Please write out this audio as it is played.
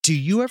Do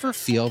you ever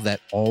feel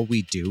that all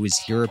we do is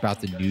hear about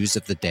the news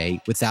of the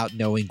day without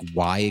knowing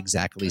why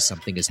exactly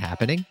something is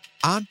happening?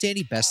 I'm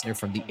Danny Bessner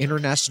from the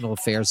International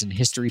Affairs and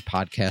History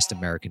podcast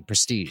American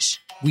Prestige.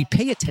 We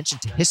pay attention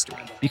to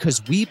history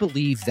because we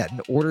believe that in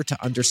order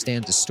to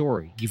understand a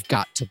story, you've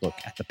got to look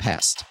at the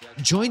past.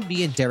 Join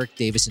me and Derek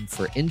Davison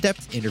for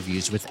in-depth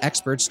interviews with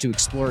experts to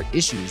explore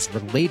issues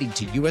relating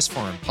to U.S.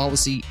 foreign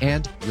policy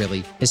and,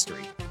 really,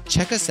 history.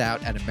 Check us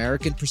out at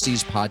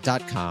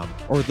AmericanPrestigePod.com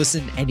or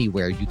listen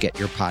anywhere you get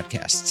your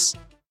podcasts.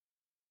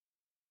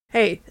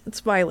 Hey, it's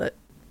Violet.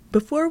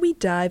 Before we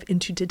dive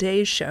into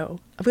today's show,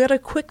 I've got a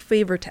quick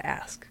favor to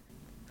ask.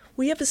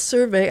 We have a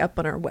survey up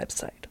on our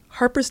website,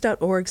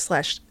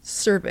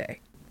 harpers.org/survey.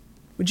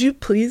 Would you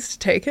please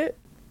take it?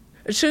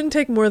 It shouldn't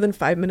take more than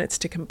 5 minutes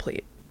to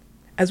complete.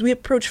 As we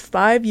approach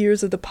 5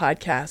 years of the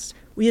podcast,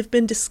 we have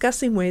been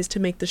discussing ways to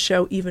make the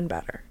show even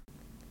better.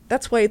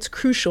 That's why it's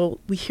crucial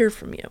we hear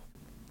from you.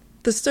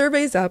 The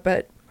survey's up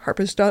at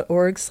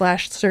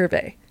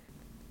harpers.org/survey.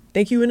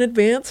 Thank you in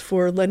advance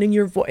for lending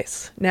your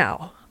voice.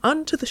 Now,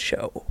 on to the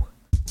show.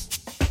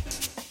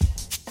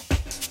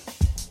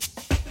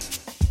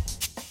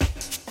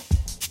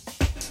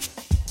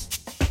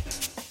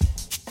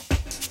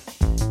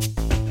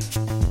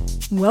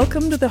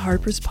 Welcome to the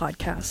Harper's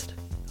Podcast.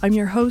 I'm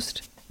your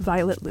host,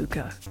 Violet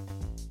Luca.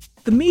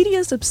 The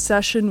media's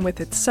obsession with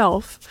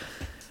itself,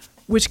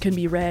 which can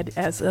be read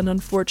as an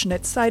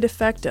unfortunate side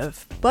effect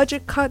of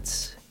budget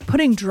cuts,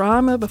 putting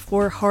drama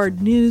before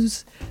hard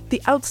news, the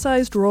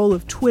outsized role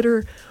of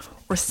Twitter,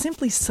 or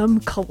simply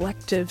some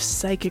collective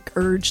psychic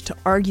urge to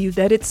argue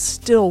that it's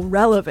still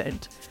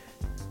relevant,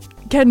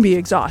 can be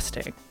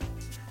exhausting.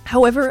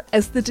 However,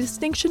 as the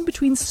distinction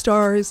between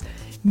stars,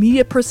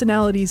 media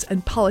personalities,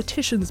 and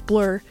politicians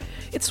blur,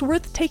 it's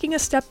worth taking a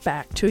step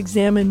back to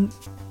examine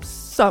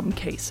some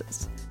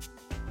cases.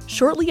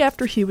 Shortly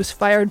after he was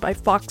fired by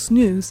Fox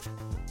News,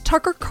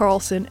 Tucker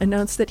Carlson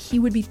announced that he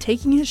would be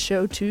taking his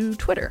show to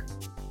Twitter.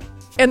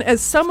 And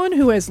as someone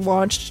who has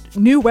launched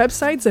new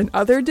websites and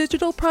other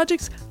digital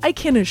projects, I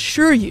can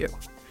assure you,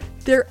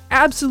 there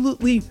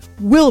absolutely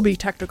will be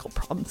technical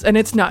problems. And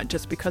it's not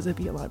just because of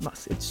Elon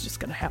Musk, it's just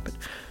going to happen.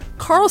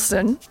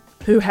 Carlson,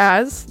 who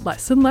has,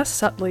 less and less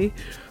subtly,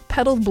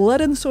 peddled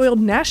blood and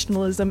soiled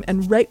nationalism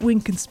and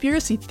right-wing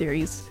conspiracy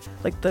theories,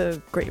 like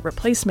the Great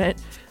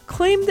Replacement,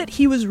 claimed that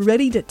he was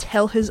ready to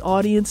tell his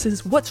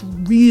audiences what's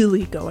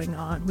really going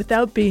on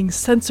without being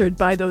censored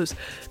by those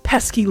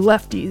pesky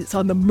lefties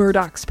on the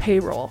Murdoch's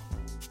payroll.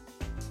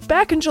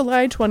 Back in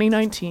July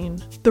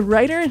 2019, the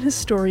writer and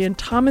historian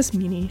Thomas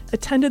Meany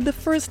attended the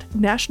first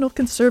National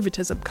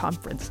Conservatism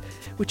Conference,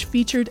 which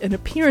featured an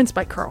appearance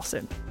by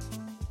Carlson.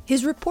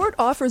 His report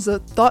offers a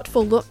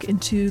thoughtful look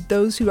into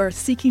those who are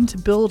seeking to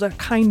build a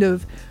kind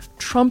of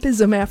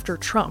Trumpism after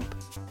Trump.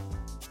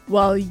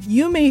 While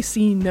you may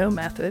see no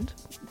method,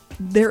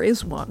 there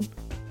is one.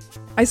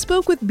 I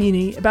spoke with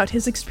Meany about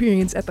his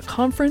experience at the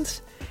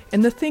conference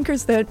and the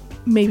thinkers that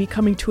may be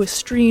coming to a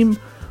stream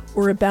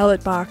or a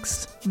ballot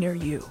box near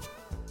you.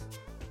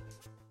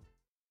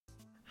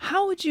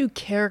 How would you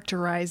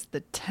characterize the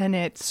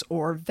tenets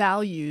or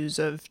values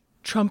of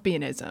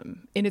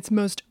Trumpianism in its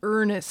most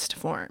earnest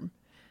form?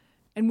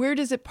 And where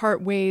does it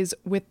part ways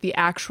with the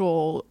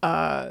actual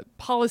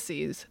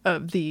policies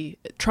of the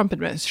Trump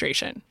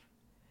administration?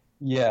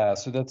 Yeah,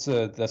 so that's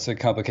a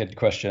complicated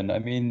question. I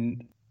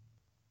mean,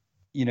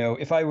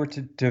 if I were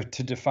to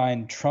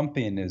define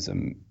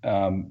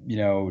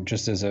Trumpianism,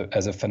 just as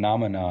a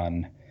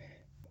phenomenon,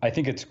 I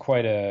think it's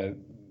quite a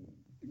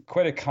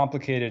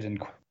complicated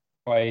and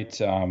quite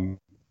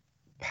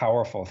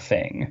powerful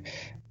thing,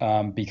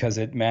 because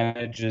it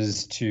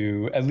manages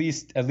to, at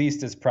least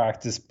as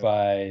practiced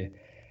by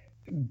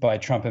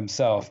Trump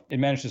himself, it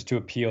manages to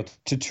appeal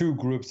to two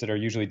groups that are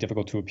usually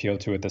difficult to appeal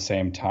to at the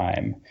same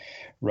time,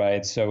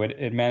 right? So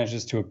it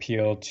manages to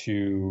appeal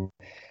to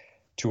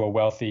a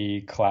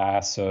wealthy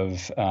class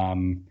of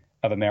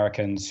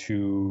Americans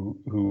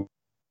who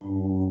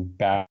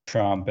back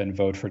Trump and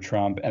vote for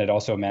Trump, and it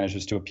also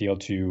manages to appeal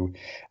to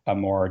a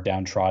more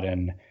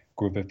downtrodden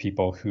group of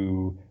people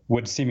who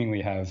would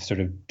seemingly have sort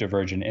of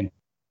divergent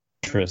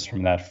interests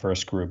from that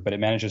first group, but it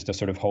manages to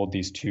sort of hold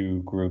these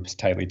two groups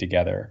tightly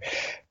together.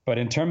 But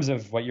in terms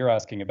of what you're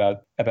asking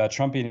about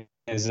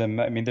Trumpianism,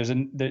 I mean,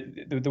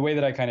 the way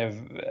that I kind of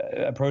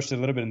approached it a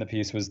little bit in the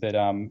piece was that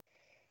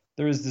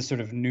there is this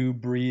sort of new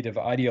breed of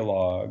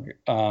ideologue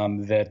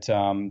that's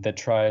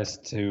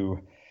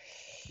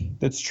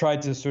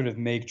tried to sort of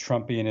make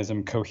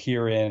Trumpianism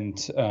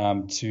coherent,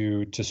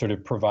 to sort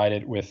of provide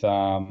it with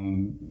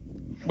some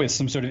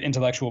sort of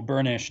intellectual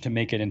burnish to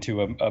make it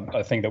into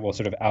a thing that will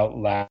sort of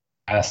outlast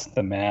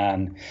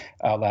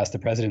the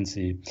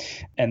presidency.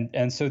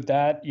 And so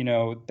that,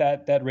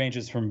 that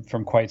ranges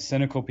from quite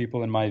cynical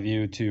people, in my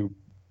view, to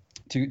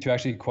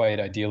actually quite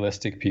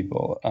idealistic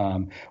people,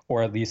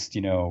 or at least,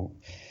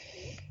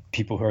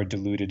 people who are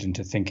deluded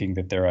into thinking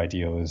that their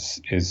ideal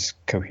is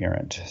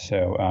coherent.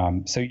 So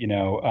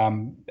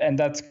and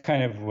that's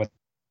kind of what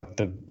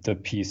the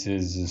piece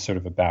is sort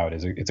of about.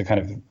 It's a kind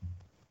of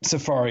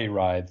safari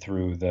ride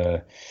through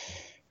the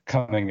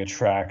coming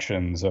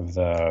attractions of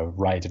the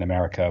right in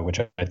America, which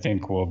I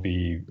think will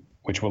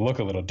look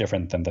a little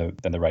different than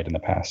the right in the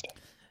past.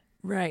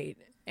 Right.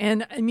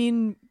 And I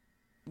mean,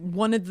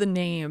 one of the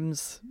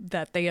names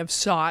that they have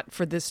sought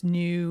for this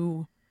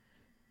new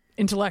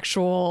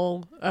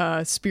intellectual,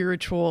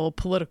 spiritual,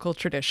 political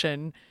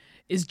tradition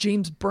is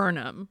James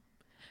Burnham,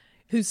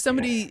 who's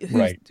somebody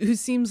who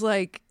seems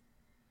like,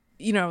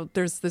 you know,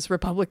 there's this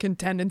Republican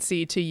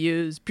tendency to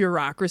use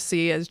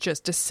bureaucracy as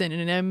just a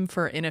synonym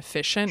for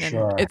inefficient.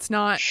 And it's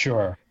not.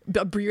 Sure.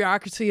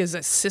 Bureaucracy is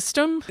a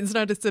system. It's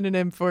not a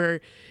synonym for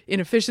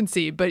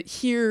inefficiency. But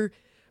here,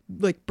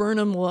 like,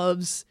 Burnham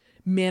loves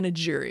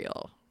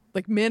managerial.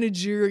 Like,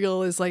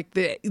 managerial is like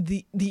the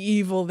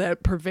evil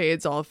that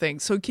pervades all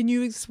things. So can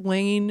you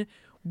explain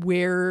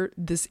where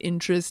this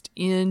interest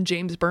in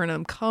James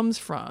Burnham comes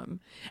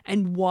from,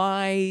 and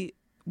why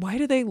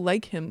do they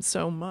like him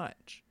so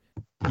much?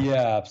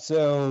 Yeah,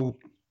 so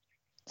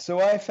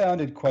I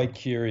found it quite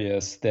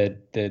curious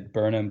that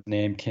Burnham's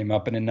name came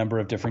up in a number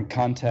of different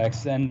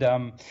contexts, and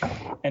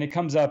it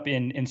comes up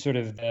in sort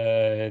of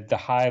the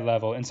high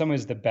level, in some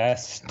ways the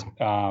best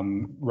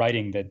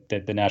writing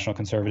that the National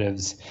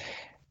Conservatives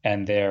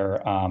and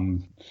their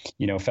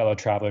fellow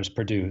travelers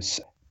produce.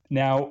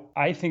 Now,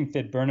 I think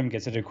that Burnham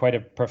gets into quite a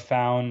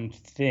profound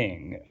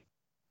thing,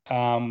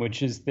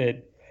 which is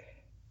that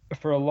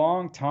for a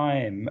long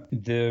time,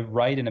 the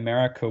right in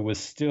America was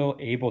still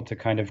able to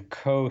kind of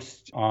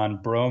coast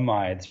on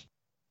bromides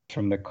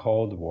from the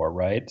Cold War,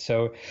 right?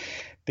 So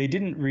they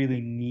didn't really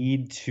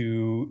need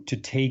to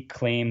take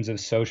claims of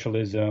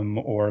socialism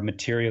or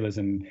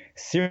materialism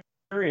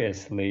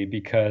seriously,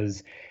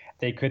 because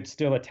they could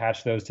still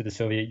attach those to the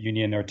Soviet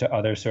Union or to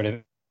other sort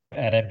of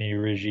enemy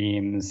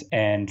regimes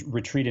and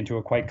retreat into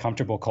a quite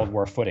comfortable Cold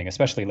War footing,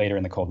 especially later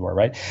in the Cold War,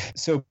 right?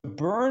 So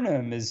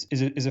Burnham is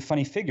a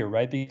funny figure,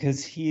 right?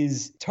 Because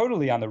he's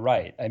totally on the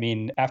right. I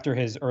mean, after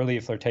his early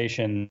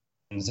flirtations,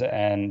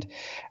 and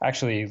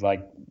actually,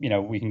 like,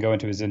 we can go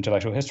into his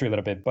intellectual history a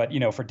little bit, but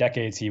for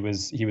decades he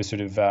was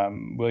sort of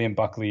William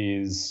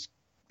Buckley's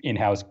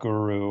in-house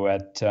guru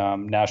at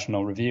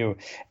National Review.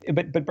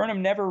 But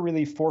Burnham never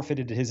really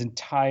forfeited his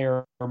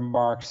entire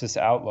Marxist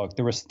outlook.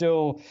 There were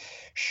still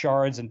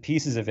shards and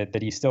pieces of it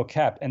that he still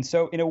kept. And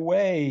so in a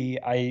way,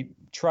 I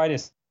try to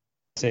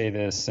say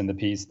this in the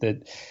piece,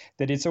 that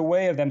it's a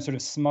way of them sort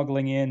of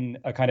smuggling in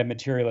a kind of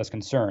materialist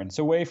concern. It's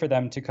a way for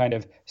them to kind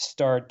of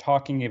start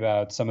talking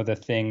about some of the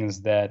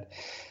things that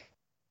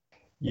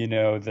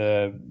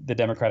the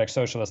democratic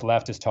socialist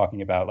left is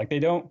talking about. Like, they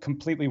don't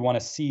completely want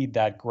to cede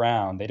that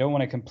ground. They don't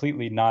want to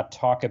completely not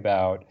talk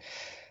about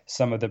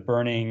some of the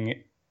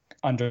burning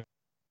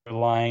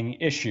underlying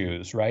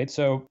issues, right?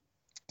 So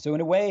in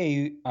a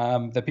way,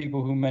 the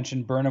people who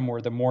mentioned Burnham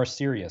were the more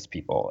serious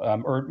people,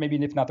 or maybe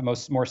if not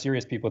the more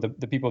serious people,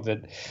 the people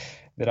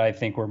that I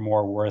think were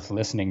more worth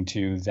listening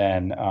to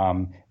than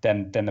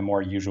the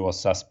more usual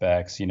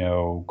suspects,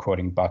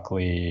 quoting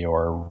Buckley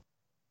or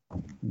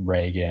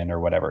Reagan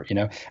or whatever.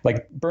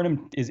 Like,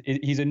 Burnham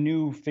he's a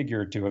new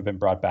figure to have been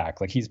brought back.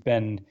 Like, he's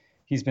been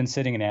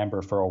sitting in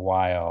amber for a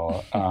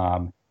while,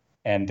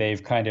 and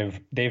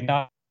they've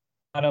not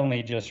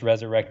only just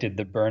resurrected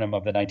the Burnham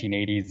of the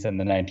 1980s and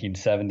the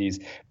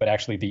 1970s, but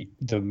actually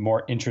the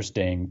more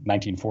interesting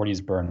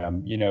 1940s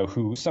Burnham,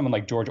 who someone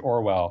like George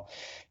Orwell,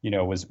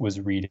 was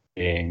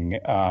reading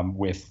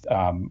with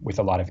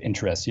a lot of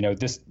interest.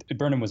 This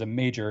Burnham was a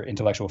major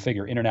intellectual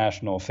figure,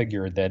 international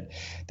figure that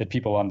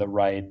people on the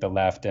right, the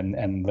left,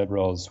 and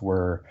liberals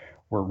were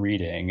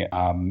reading.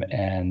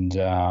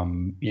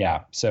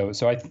 So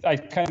I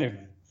kind of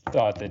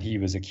thought that he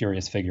was a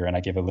curious figure, and I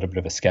gave a little bit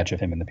of a sketch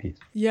of him in the piece.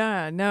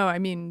 Yeah, no, I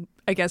mean,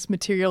 I guess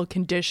material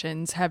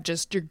conditions have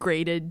just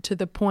degraded to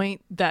the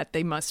point that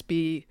they must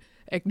be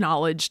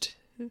acknowledged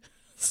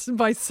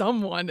by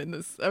someone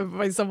in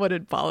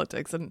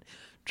politics, and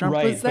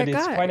Trump was that guy.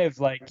 It's kind of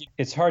like,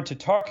 it's hard to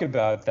talk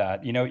about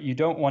that. You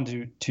don't want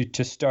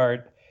to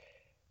start.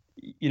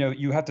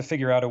 You have to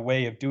figure out a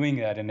way of doing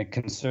that in a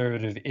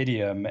conservative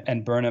idiom,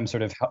 and Burnham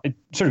sort of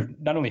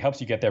not only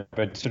helps you get there,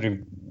 but sort of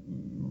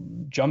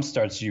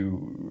jumpstarts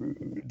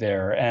you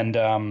there, and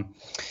that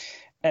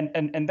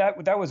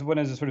was one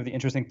of the sort of the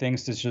interesting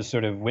things to just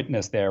sort of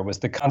witness there, was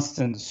the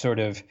constant sort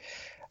of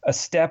a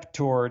step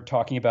toward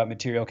talking about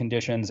material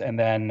conditions, and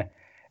then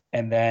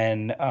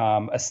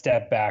a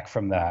step back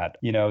from that.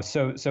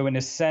 So in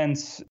a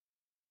sense,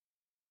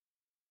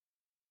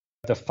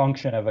 the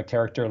function of a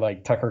character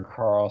like Tucker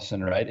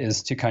Carlson, right,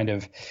 is to kind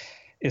of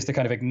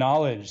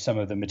acknowledge some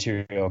of the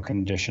material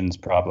conditions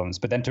problems,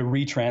 but then to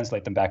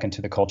retranslate them back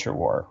into the culture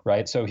war,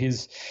 right? So he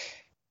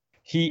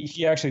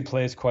actually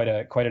plays quite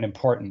an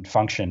important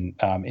function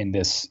in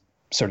this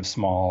sort of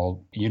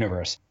small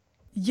universe.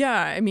 Yeah,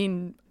 I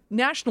mean,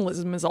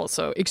 nationalism is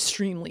also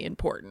extremely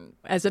important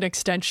as an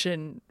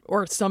extension,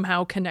 or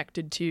somehow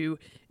connected to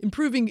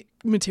improving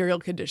material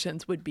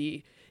conditions, would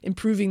be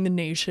improving the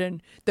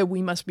nation, that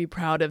we must be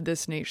proud of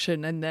this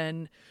nation, and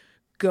then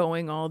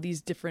going all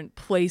these different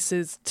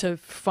places to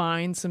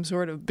find some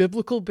sort of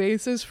biblical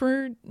basis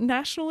for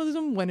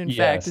nationalism, when in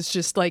fact it's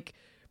just like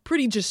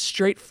pretty just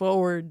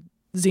straightforward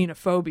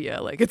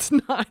xenophobia. Like it's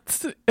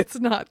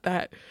not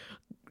that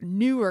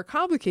new or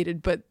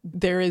complicated, but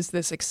there is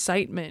this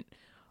excitement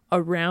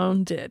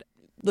around it.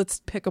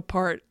 Let's pick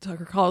apart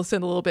Tucker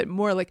Carlson a little bit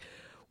more. Like,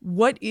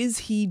 what is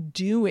he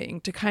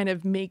doing to kind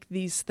of make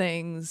these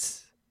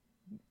things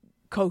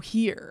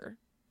cohere?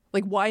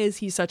 Like, why is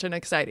he such an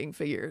exciting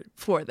figure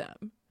for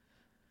them?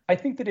 I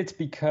think that it's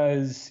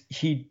because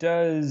he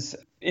does.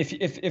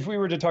 If we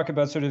were to talk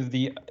about sort of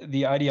the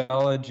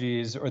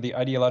ideologies or the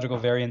ideological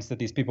variants that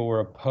these people were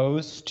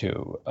opposed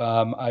to,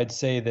 I'd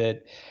say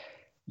that,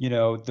 you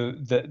know,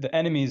 the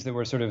enemies that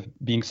were sort of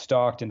being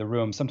stalked in the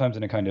room, sometimes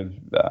in a kind of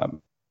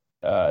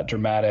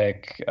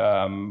dramatic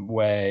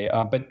way,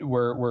 but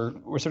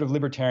we're sort of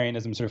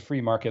libertarianism, sort of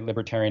free market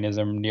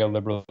libertarianism,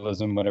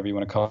 neoliberalism, whatever you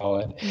want to call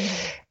it,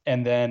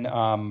 and then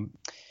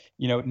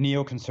you know,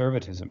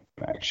 neoconservatism,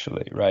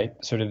 actually, right?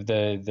 Sort of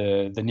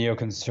the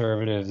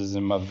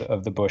neoconservatism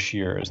of the Bush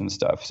years and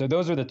stuff. So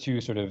those are the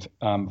two sort of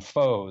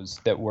foes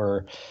that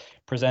were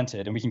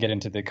presented, and we can get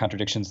into the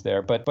contradictions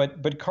there. But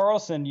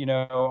Carlson, you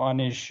know, on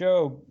his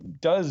show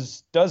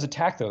does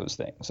attack those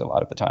things a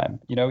lot of the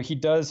time. You know, he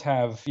does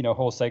have, you know,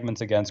 whole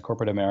segments against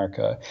corporate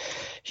America.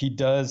 He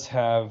does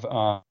have.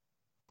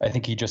 I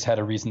think he just had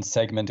a recent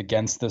segment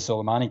against the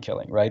Soleimani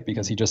killing, right?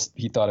 Because he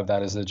thought of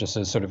that as just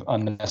a sort of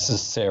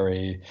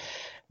unnecessary,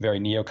 very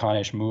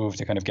neoconish move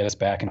to kind of get us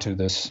back into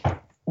this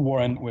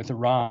war with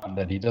Iran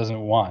that he doesn't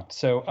want.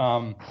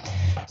 So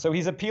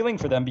he's appealing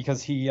for them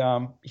because he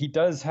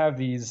does have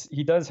these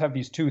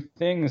two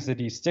things that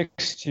he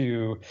sticks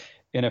to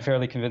in a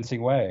fairly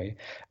convincing way.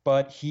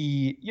 But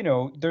he, you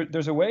know,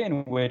 there's a way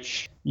in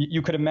which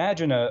you could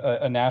imagine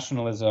a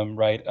nationalism,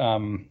 right?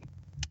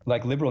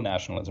 Like liberal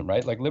nationalism,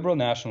 right? Like liberal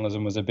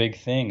nationalism was a big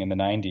thing in the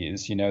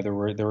 90s. You know, there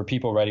were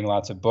people writing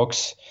lots of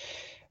books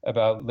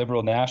about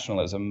liberal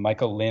nationalism.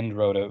 Michael Lind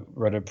wrote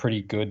a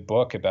pretty good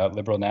book about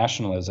liberal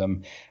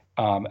nationalism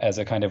as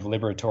a kind of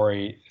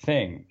liberatory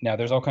thing. Now,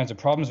 there's all kinds of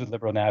problems with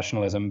liberal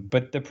nationalism,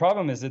 but the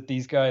problem is that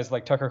these guys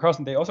like Tucker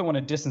Carlson, they also want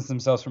to distance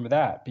themselves from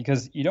that,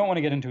 because you don't want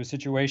to get into a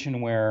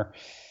situation where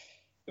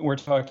we're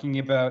talking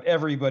about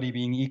everybody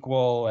being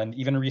equal, and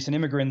even recent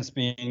immigrants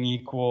being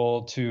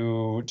equal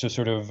to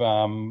sort of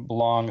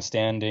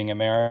long-standing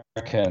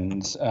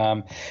Americans.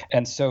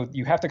 And so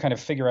you have to kind of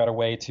figure out a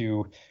way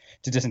to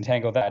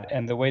disentangle that.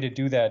 And the way to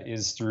do that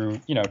is through,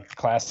 you know,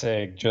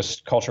 classic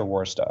just culture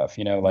war stuff,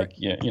 you know, like,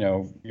 you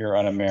know, you're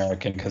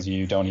un-American because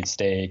you don't eat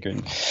steak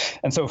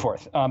and so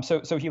forth.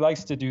 So he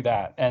likes to do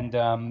that. And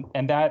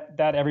that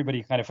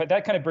everybody kind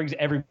of brings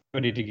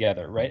everybody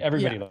together, right?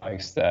 Everybody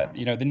likes that.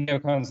 You know, the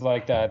neocons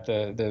like that,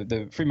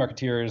 the free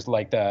marketeers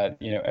like that,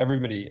 you know,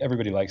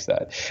 everybody likes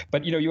that.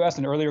 But, you know, you asked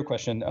an earlier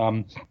question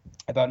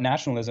about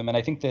nationalism, and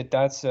I think that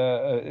that's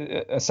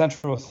a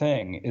central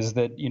thing, is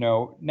that, you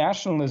know,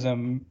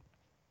 nationalism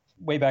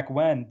way back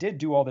when did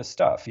do all this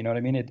stuff. You know what I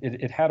mean?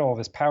 It had all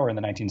this power in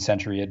the 19th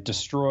century. It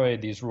destroyed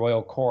these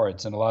royal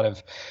courts, and a lot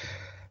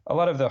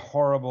of the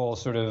horrible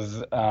sort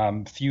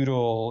of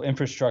feudal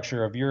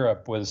infrastructure of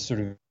Europe was sort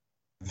of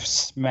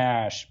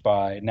smashed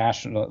by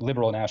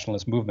liberal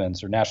nationalist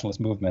movements or nationalist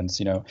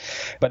movements, you know.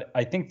 But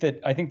I think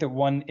that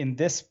one in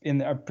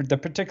the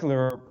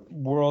particular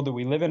world that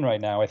we live in right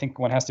now, I think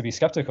one has to be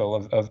skeptical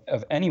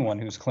of anyone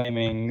who's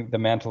claiming the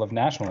mantle of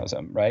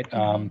nationalism, right?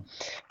 And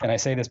I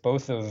say this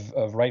both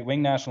of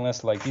right-wing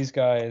nationalists like these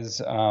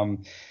guys,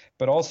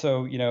 but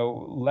also, you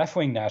know,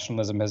 left-wing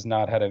nationalism has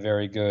not had a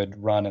very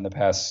good run in the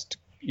past,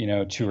 you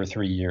know, 2 or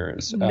 3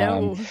 years.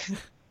 No.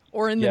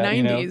 Or in the 90s.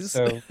 You know,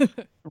 so,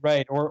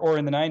 right. Or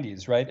in the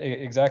 90s. Right.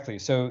 Exactly.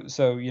 So,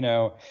 you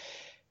know,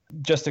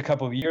 just a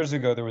couple of years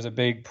ago, there was a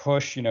big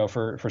push, you know,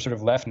 for sort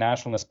of left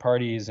nationalist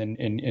parties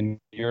in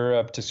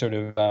Europe to sort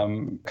of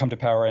come to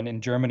power. And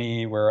in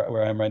Germany,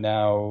 where I'm right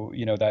now,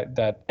 you know,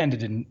 that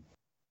ended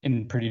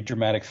in pretty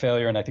dramatic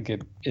failure. And I think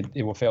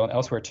it will fail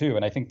elsewhere, too.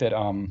 And I think that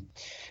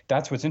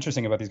that's what's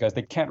interesting about these guys.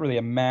 They can't really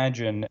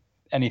imagine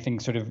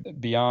anything sort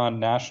of beyond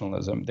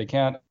nationalism. They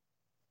can't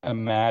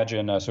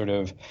imagine a sort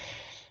of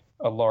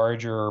a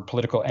larger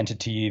political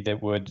entity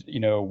that would, you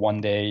know,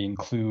 one day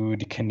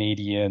include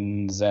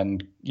Canadians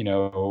and, you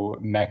know,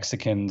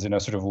 Mexicans in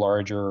a sort of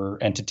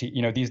larger entity.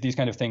 You know, these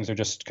kind of things are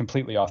just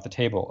completely off the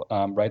table,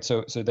 right?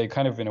 So they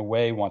kind of, in a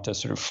way, want to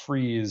sort of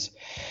freeze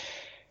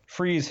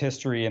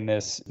history in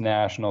this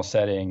national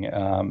setting,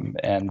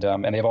 and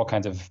they have all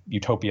kinds of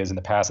utopias in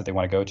the past that they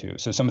want to go to.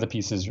 So some of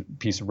the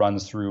piece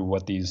runs through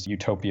what these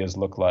utopias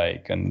look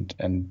like and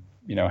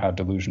you know, how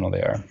delusional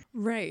they are.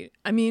 Right.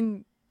 I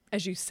mean,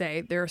 as you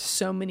say, there are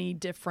so many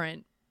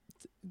different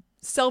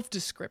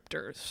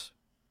self-descriptors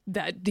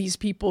that these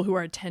people who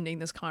are attending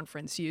this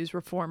conference use.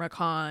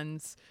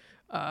 Reformicons,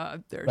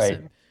 there's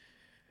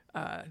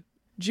some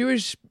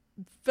Jewish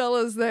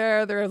fellas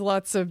there. There are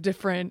lots of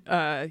different,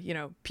 you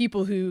know,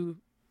 people who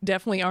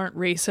definitely aren't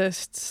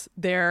racists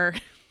there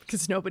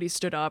because nobody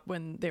stood up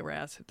when they were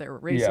asked if they were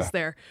racist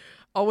there.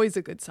 Always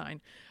a good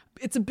sign.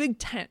 It's a big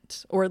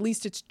tent, or at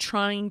least it's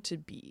trying to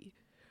be.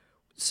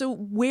 So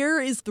where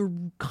is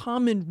the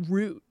common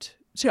root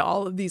to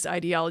all of these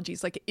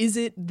ideologies? Like, is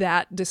it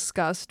that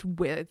discussed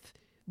with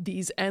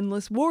these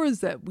endless wars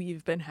that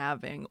we've been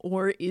having,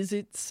 or is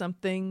it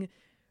something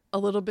a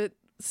little bit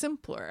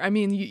simpler? I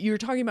mean, you're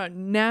talking about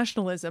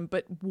nationalism,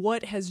 but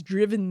what has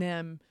driven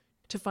them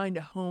to find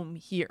a home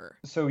here?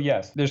 So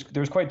yes,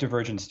 there's quite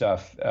divergent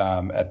stuff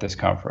at this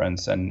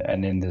conference and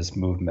in this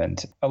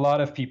movement. A lot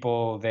of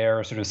people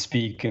there sort of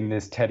speak in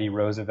this Teddy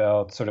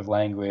Roosevelt sort of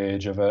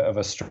language of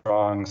a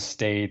strong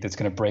state that's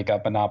going to break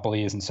up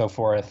monopolies and so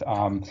forth.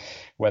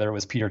 Whether it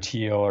was Peter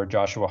Thiel or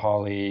Joshua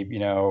Hawley,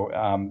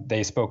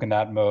 they spoke in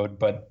that mode.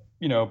 But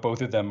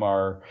both of them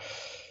are,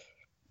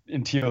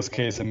 in Thiel's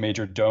case, a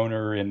major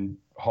donor. In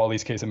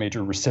Hawley's case, a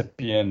major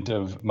recipient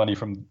of money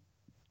from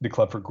the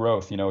Club for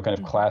Growth, kind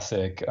of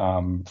classic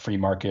free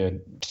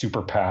market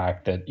super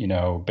PAC that,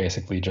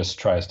 basically just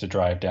tries to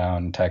drive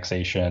down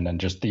taxation and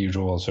just the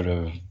usual sort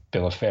of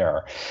bill of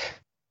fare.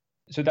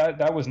 So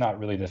that was not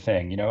really the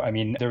thing.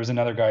 There was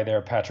another guy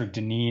there, Patrick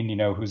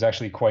Deneen, who's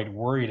actually quite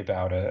worried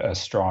about a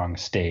strong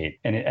state.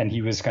 And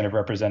he was kind of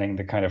representing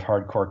the kind of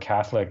hardcore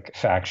Catholic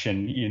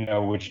faction,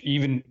 which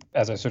even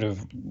as a sort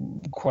of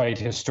quite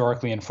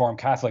historically informed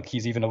Catholic,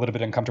 he's even a little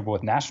bit uncomfortable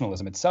with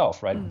nationalism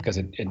itself, right? Because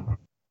it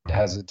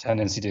has a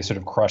tendency to sort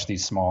of crush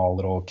these small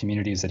little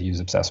communities that he was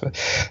obsessed with.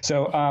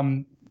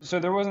 So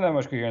there wasn't that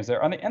much coherence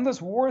there. On the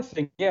endless war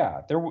thing,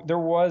 yeah, there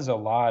was a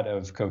lot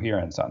of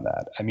coherence on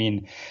that. I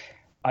mean,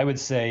 I would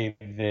say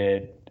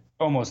that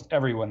almost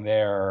everyone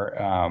there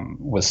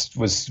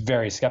was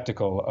very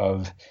skeptical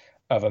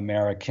of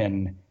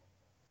American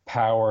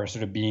power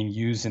sort of being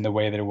used in the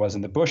way that it was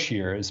in the Bush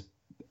years.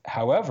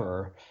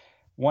 However,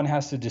 one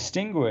has to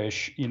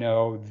distinguish,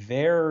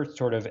 their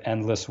sort of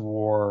endless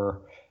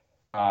war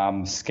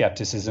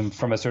skepticism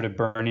from a sort of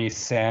Bernie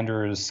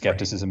Sanders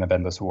skepticism of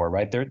endless war,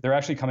 right? They're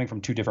actually coming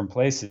from two different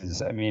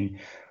places. I mean,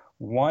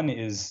 one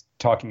is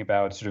talking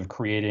about sort of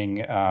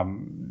creating a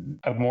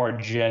more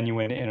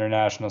genuine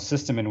international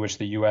system in which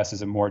the U.S.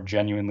 is a more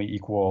genuinely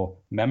equal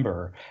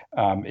member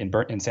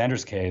in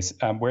Sanders' case,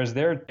 whereas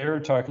they're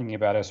talking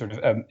about a sort of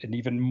an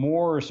even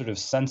more sort of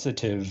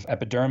sensitive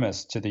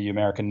epidermis to the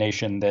American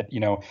nation that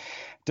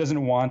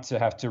doesn't want to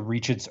have to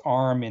reach its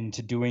arm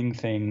into doing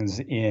things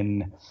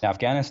in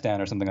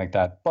Afghanistan or something like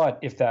that. But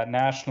if that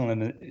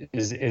nationalism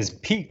is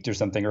piqued or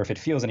something, or if it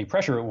feels any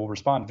pressure, it will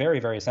respond very,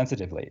 very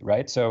sensitively,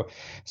 right? So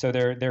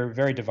they're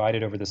very divided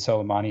over the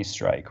Soleimani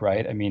strike,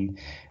 right? I mean,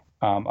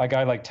 a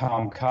guy like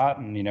Tom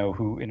Cotton,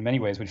 who in many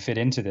ways would fit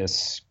into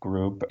this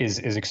group, is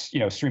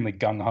extremely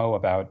gung ho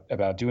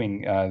about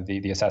doing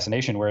the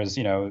assassination, whereas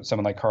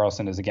someone like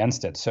Carlson is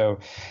against it. So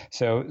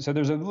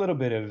there's a little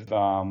bit of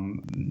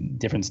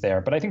difference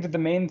there, but I think that the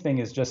main thing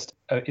is just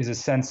is a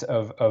sense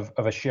of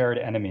a shared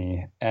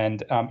enemy,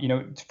 and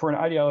for an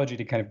ideology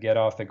to kind of get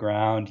off the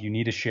ground, you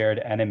need a shared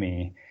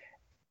enemy,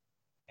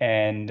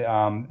 and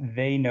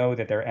they know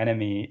that their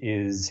enemy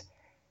is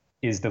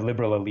the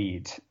liberal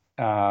elite.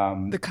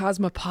 The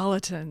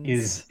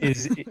cosmopolitans.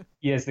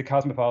 Yes, the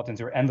cosmopolitans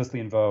are endlessly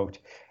invoked.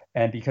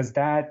 And because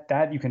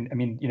that you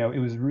can, it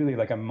was really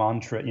like a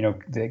mantra,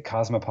 the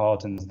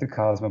cosmopolitans.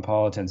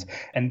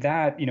 And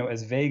that,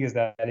 as vague as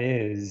that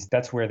is,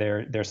 that's where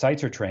their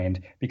sights are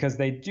trained, because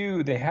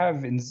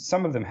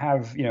some of them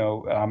have,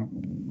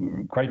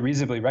 quite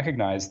reasonably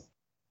recognized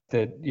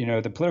that,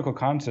 the political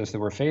contest that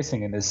we're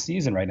facing in this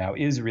season right now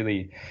is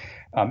really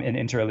an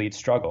inter-elite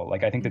struggle.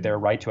 Like, I think that they're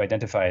right to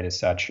identify it as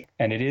such.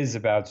 And it is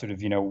about sort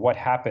of, what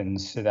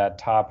happens to that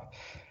top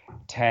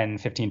 10,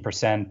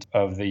 15%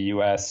 of the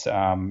U.S.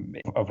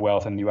 Of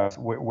wealth in the U.S.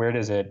 Where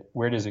does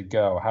it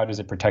go? How does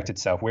it protect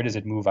itself? Where does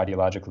it move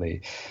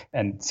ideologically?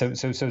 And so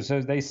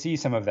they see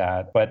some of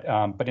that, but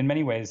in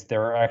many ways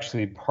they're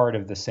actually part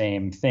of the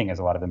same thing as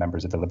a lot of the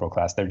members of the liberal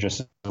class. They're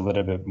just a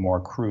little bit more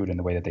crude in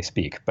the way that they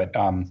speak. But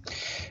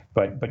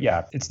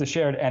yeah, it's the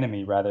shared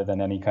enemy rather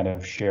than any kind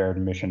of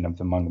shared mission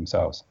among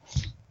themselves.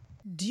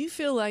 Do you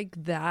feel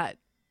like that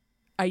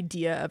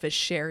idea of a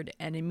shared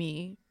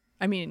enemy?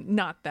 I mean,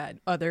 not that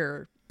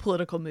other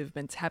political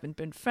movements haven't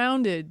been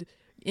founded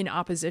in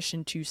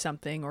opposition to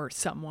something or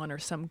someone or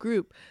some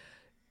group.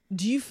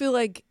 Do you feel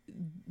like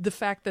the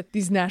fact that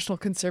these national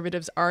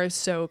conservatives are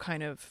so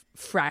kind of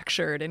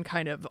fractured and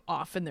kind of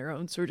off in their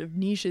own sort of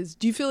niches,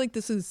 do you feel like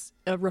this is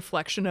a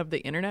reflection of the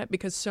internet?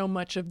 Because so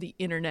much of the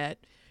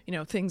internet,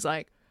 things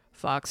like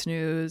Fox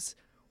News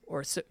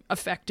or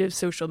effective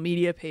social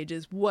media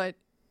pages, what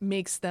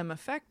makes them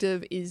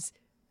effective is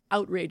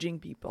outraging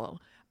people,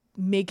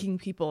 making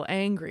people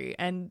angry.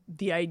 And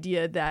the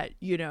idea that,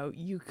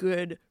 you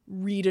could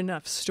read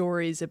enough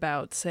stories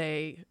about,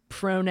 say,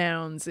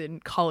 pronouns in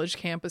college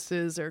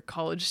campuses or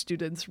college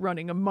students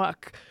running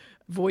amok,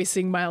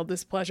 voicing mild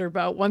displeasure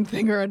about one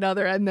thing or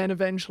another, and then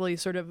eventually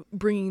sort of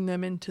bringing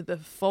them into the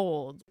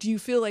fold. Do you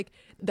feel like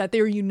that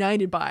they're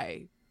united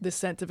by the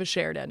sense of a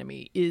shared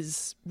enemy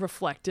is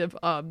reflective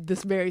of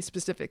this very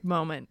specific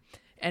moment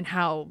and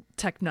how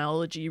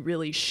technology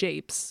really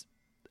shapes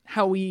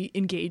how we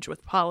engage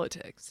with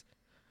politics?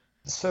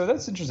 So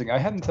that's interesting. I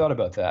hadn't thought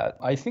about that.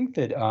 I think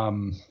that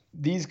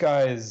these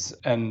guys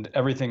and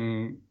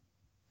everything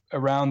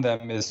around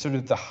them is sort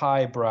of the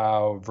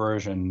highbrow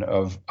version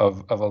of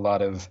a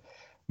lot of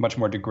much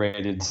more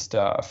degraded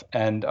stuff.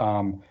 And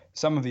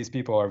some of these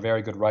people are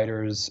very good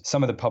writers.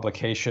 Some of the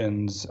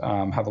publications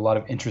have a lot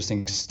of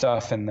interesting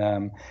stuff in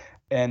them.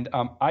 And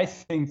I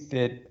think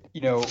that,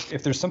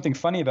 if there's something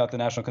funny about the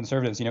National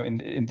Conservatives,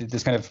 in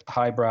this kind of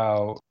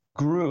highbrow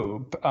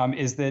group,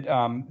 is that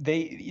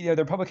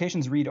their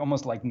publications read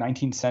almost like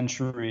 19th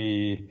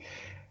century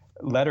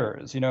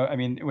letters.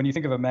 When you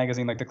think of a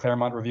magazine like the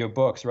Claremont Review of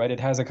Books, right,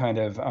 it has a kind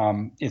of,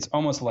 it's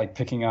almost like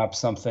picking up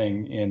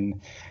something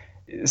in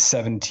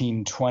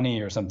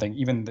 1720 or something,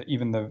 even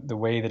the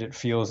way that it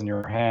feels in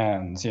your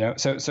hands,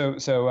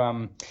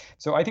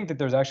 so I think that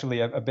there's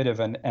actually a bit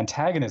of an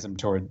antagonism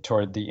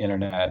toward the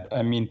internet.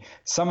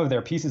 Some of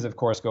their pieces, of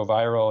course, go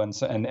viral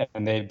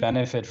and they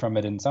benefit from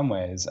it in some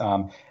ways.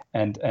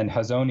 And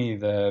Hazony,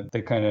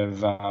 the kind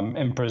of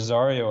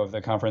impresario of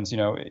the conference,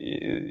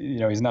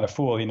 he's not a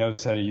fool. He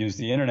knows how to use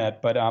the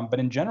internet. But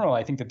in general,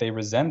 I think that they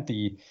resent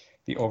the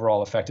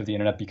overall effect of the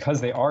internet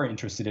because they are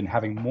interested in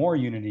having more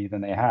unity than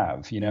they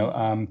have.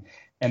 And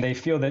they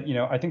feel that,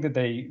 I think that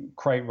they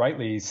quite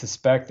rightly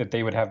suspect that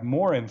they would have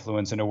more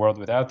influence in a world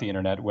without the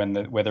internet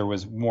where there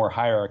was more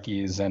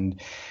hierarchies and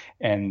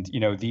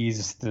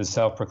the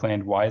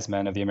self-proclaimed wise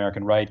men of the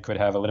American right could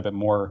have a little bit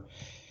more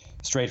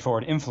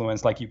straightforward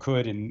influence like you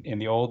could in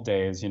the old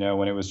days,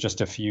 when it was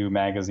just a few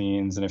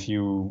magazines and a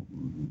few,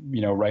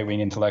 right-wing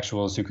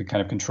intellectuals who could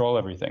kind of control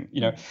everything,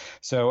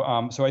 So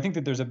I think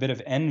that there's a bit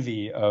of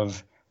envy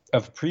of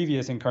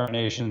previous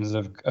incarnations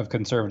of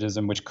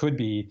conservatism, which could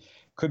be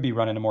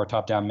run in a more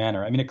top-down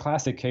manner. A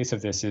classic case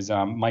of this is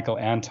Michael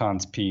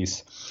Anton's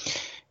piece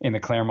in the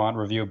Claremont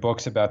Review of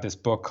Books about this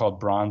book called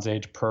Bronze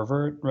Age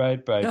Pervert,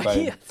 right? By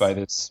the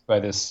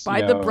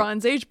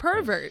Bronze Age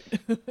pervert.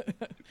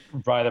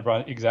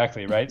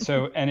 Exactly, right?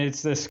 So, and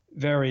it's this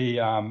very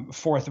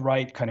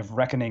forthright kind of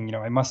reckoning,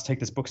 I must take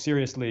this book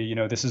seriously,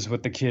 this is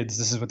what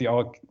the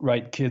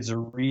alt-right kids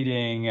are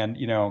reading, and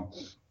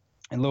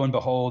lo and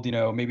behold,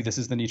 maybe this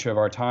is the Nietzsche of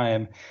our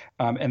time.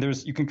 And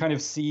you can kind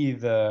of see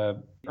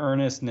the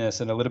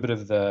earnestness and a little bit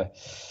of the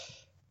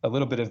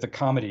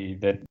comedy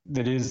that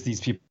is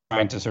these people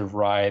trying to sort of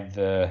ride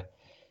the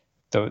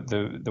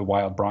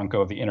wild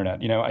bronco of the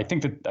internet. I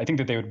think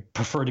that they would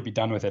prefer to be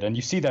done with it, and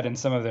you see that in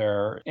some of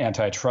their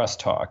antitrust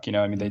talk. They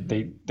don't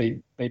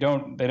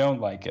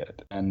like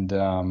it, and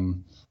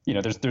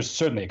there's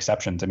certainly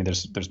exceptions.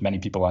 There's many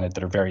people on it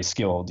that are very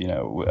skilled.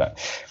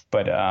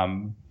 But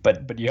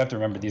you have to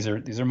remember these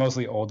are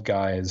mostly old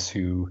guys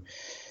who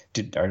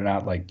are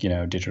not like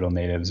digital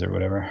natives or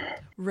whatever.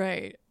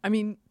 Right.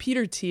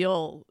 Peter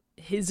Thiel,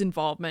 his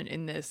involvement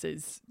in this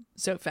is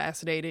so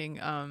fascinating.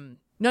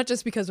 Not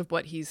just because of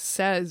what he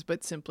says,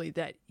 but simply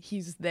that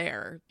he's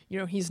there.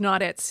 He's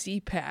not at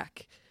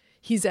CPAC.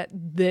 He's at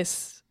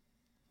this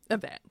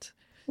event.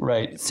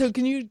 Right. So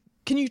can you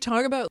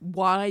talk about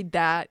why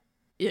that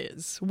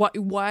is?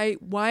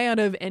 Why out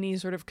of any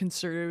sort of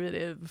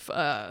conservative,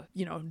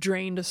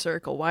 drained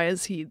circle, why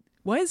is he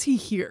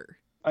here?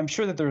 I'm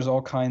sure that there's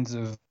all kinds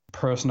of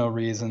personal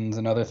reasons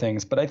and other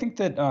things, but I think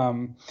that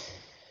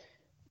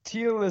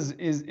Thiel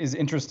is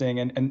interesting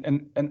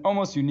and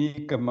almost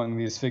unique among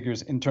these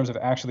figures in terms of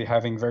actually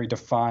having very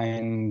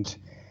defined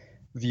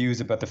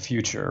views about the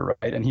future,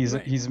 right? And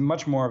he's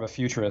much more of a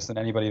futurist than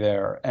anybody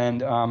there.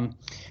 And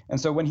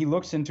so when he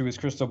looks into his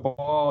crystal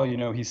ball,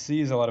 he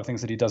sees a lot of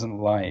things that he doesn't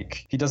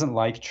like. He doesn't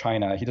like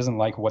China. He doesn't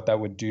like what that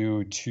would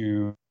do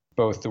to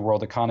both the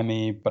world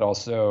economy, but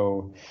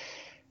also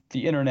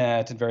the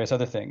internet and various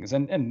other things,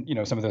 and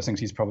some of those things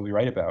he's probably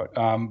right about.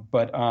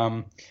 But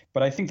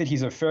I think that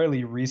he's a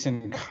fairly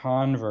recent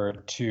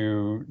convert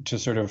to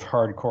sort of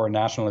hardcore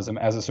nationalism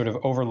as a sort of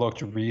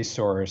overlooked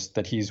resource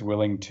that he's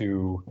willing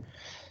to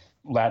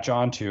latch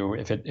onto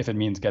if it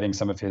means getting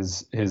some of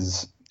his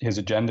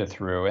agenda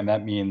through, and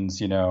that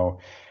means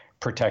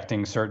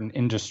protecting certain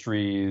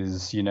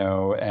industries,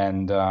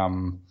 and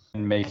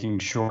making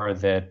sure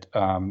that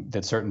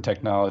certain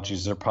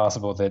technologies are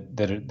possible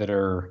that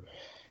are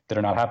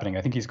not happening.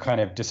 I think he's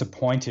kind of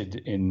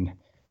disappointed in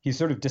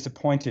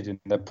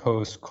the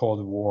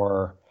post-Cold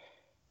War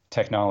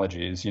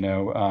technologies.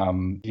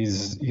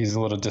 He's a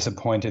little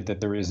disappointed that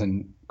there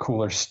isn't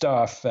cooler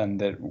stuff and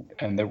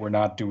that we're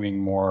not doing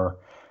more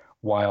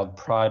wild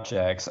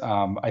projects.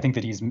 I think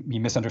that he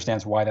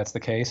misunderstands why that's the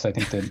case. I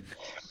think that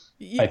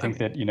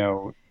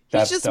that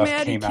he's just stuff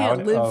mad he came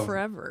can't out live of,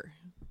 forever.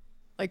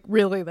 Like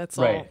really, that's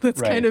all. Right,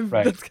 That's right, kind of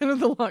right. that's kind of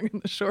the long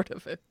and the short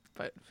of it.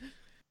 But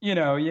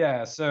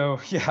yeah. So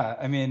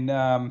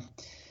yeah,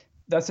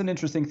 that's an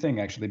interesting thing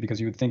actually, because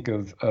you would think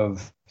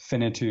of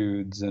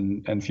finitudes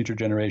and future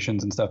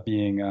generations and stuff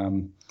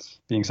being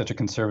such a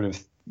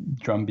conservative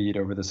drumbeat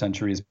over the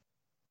centuries.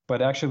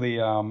 But actually,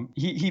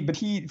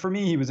 for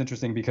me, he was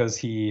interesting because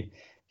he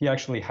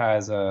actually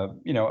has a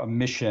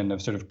mission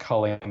of sort of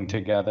culling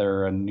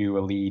together a new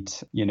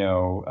elite,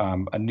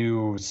 a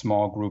new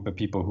small group of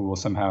people who will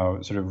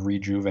somehow sort of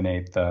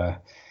rejuvenate the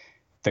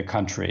the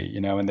country,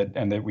 you know, and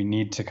that we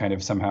need to kind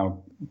of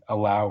somehow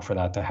allow for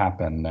that to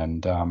happen.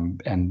 And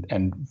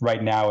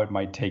right now it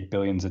might take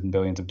billions and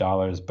billions of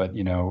dollars, but,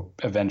 you know,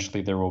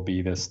 eventually there will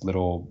be this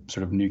little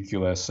sort of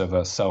nucleus of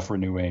a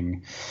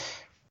self-renewing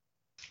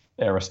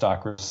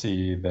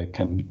aristocracy that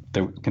can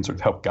sort of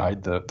help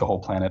guide the whole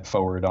planet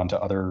forward onto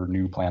other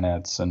new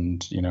planets,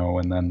 and, you know,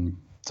 and then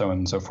so on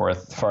and so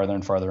forth, farther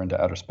and farther into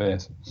outer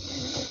space.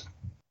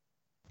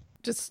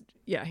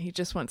 He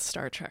just wants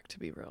Star Trek to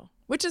be real,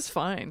 which is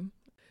fine.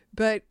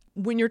 But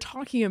when you're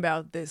talking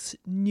about this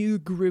new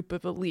group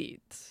of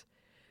elites,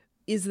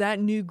 is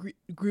that new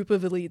group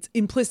of elites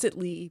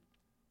implicitly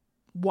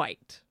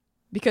white?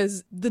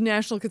 Because the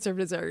National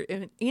Conservatives are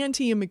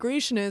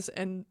anti-immigrationist,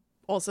 and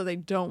also they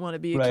don't want to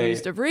be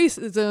accused of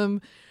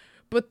racism,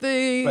 but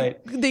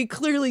they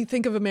clearly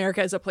think of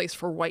America as a place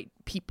for white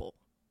people.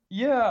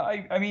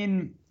 Yeah, I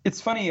mean, it's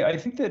funny. I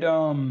think that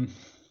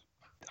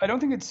I don't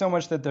think it's so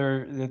much that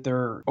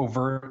they're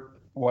overt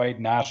white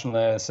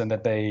nationalists and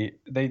that they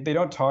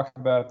don't talk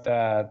about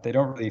that. They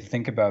don't really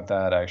think about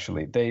that,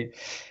 actually.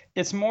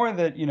 It's more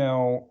that, you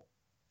know,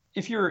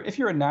 if you're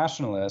a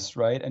nationalist,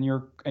 right, and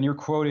you're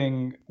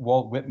quoting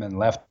Walt Whitman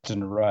left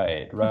and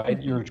right,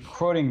 you're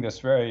quoting this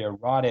very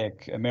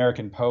erotic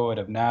American poet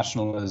of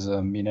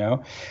nationalism, you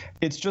know.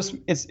 It's just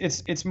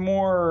it's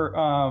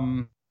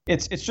more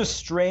it's just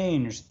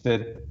strange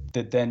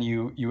that then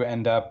you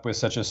end up with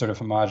such a sort of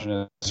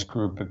homogenous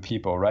group of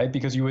people, right?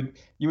 Because you would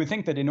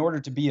think that in order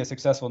to be a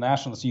successful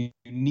nationalist, you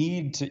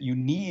need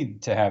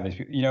to have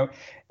it, you know,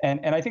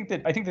 and I think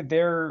that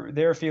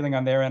their feeling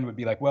on their end would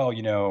be like, well,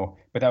 you know,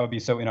 but that would be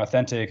so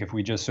inauthentic if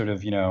we just sort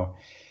of, you know,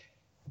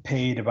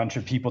 paid a bunch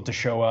of people to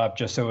show up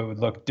just so it would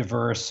look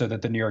diverse, so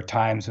that the New York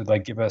Times would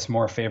like give us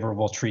more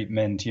favorable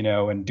treatment, you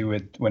know, and do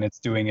it when it's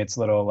doing its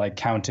little like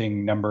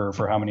counting number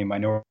for how many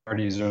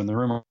minorities are in the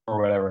room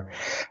or whatever.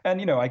 And,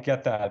 you know, I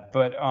get that,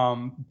 but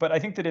I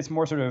think that it's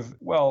more sort of,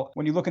 well,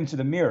 when you look into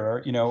the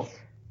mirror, you know,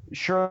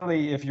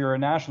 surely if you're a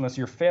nationalist,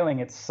 you're failing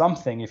at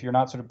something if you're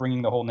not sort of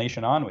bringing the whole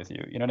nation on with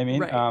you. You know what I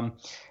mean? Right.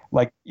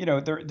 Like, you know,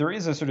 there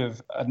is a sort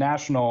of a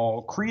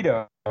national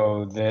credo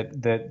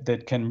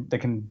that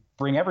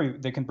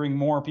can bring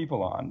more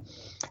people on,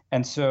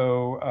 and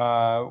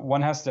so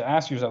one has to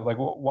ask yourself, like,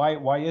 well,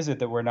 why is it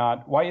that we're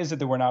not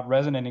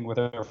resonating with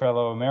our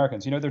fellow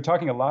Americans? You know, they're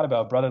talking a lot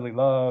about brotherly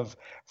love,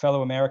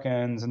 fellow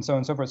Americans, and so on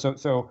and so forth.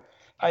 So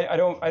I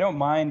don't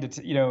mind it.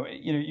 You know,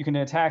 you can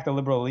attack the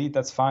liberal elite.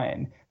 That's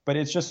fine. But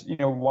it's just, you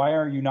know, why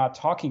are you not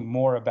talking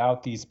more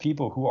about these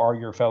people who are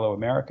your fellow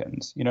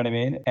Americans? You know what I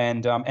mean?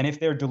 And if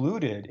they're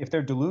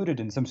deluded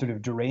in some sort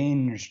of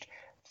deranged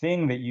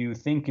thing that you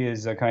think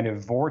is a kind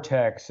of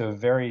vortex of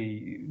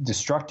very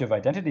destructive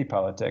identity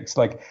politics,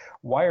 like,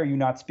 why are you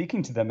not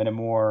speaking to them in a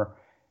more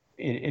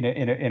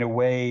in a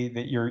way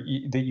that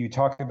you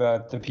talk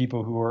about the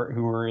people who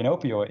are in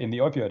the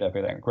opioid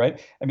epidemic,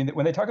 right? I mean,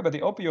 when they talk about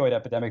the opioid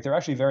epidemic, they're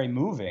actually very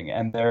moving,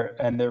 and they're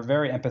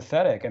very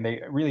empathetic, and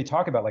they really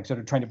talk about like sort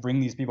of trying to bring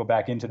these people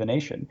back into the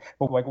nation.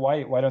 But like,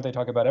 why don't they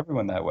talk about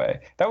everyone that way?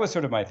 That was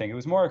sort of my thing. It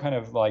was more kind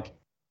of like,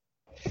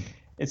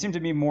 it seemed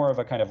to me more of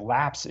a kind of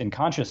lapse in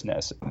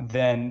consciousness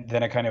than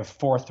a kind of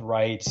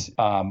forthright,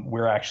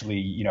 we're actually,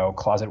 you know,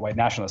 closet white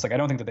nationalists. Like, I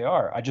don't think that they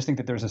are. I just think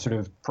that there's a sort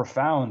of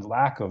profound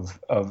lack of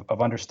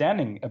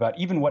understanding about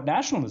even what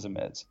nationalism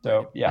is.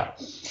 So, yeah.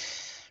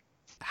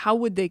 How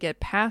would they get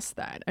past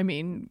that? I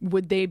mean,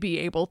 would they be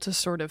able to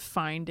sort of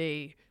find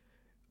a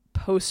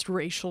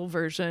post-racial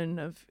version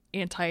of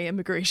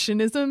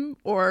anti-immigrationism?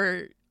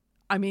 Or,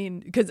 I mean,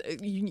 because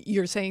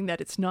you're saying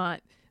that it's not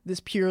this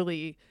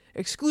purely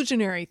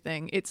exclusionary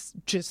thing. It's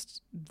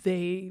just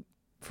they,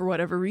 for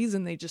whatever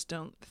reason, they just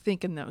don't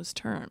think in those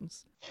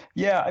terms.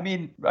 Yeah, I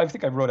mean, I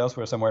think I wrote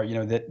elsewhere somewhere, you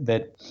know,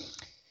 that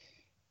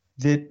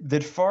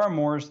far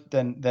more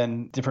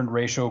than different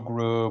racial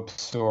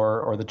groups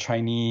or the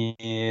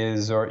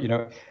Chinese, or, you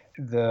know,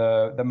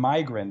 the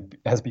migrant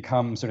has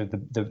become sort of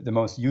the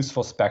most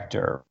useful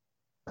specter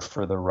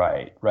for the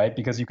right,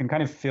 because you can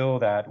kind of fill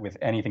that with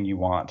anything you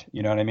want.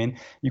 You know what I mean?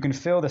 You can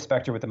fill the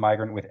specter with the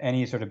migrant with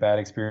any sort of bad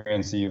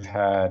experience that you've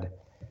had,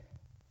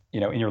 you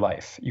know, in your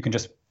life. You can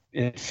just,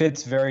 it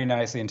fits very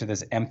nicely into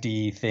this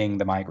empty thing,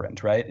 the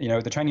migrant, right? You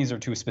know, the Chinese are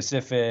too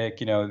specific,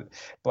 you know,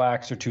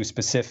 blacks are too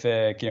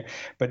specific, you know,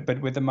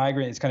 but with the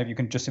migrant, it's kind of, you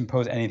can just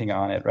impose anything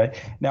on it,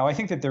 right? Now, I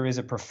think that there is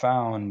a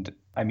profound,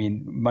 I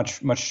mean,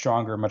 much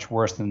stronger, much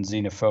worse than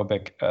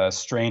xenophobic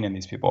strain in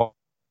these people.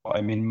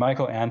 I mean,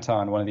 Michael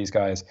Anton, one of these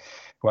guys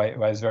who I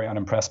was very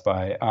unimpressed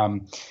by,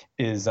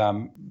 is,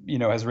 you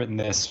know, has written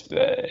this,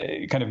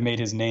 kind of made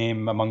his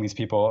name among these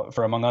people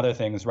for, among other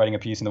things, writing a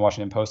piece in the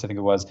Washington Post, I think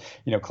it was,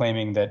 you know,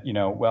 claiming that, you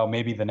know, well,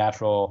 maybe the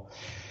natural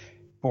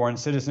born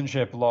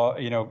citizenship law,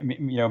 you know,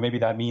 maybe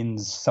that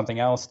means something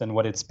else than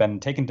what it's been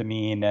taken to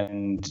mean.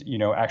 And, you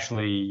know,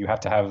 actually you have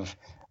to have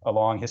a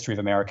long history of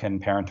American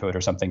parenthood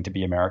or something to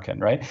be American,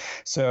 right?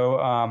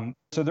 So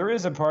so there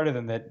is a part of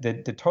them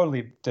that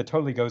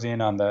totally goes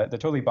in on that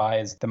totally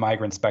buys the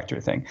migrant specter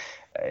thing.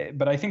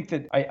 But I think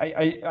that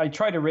I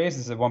tried to raise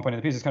this at one point in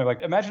the piece. It's kind of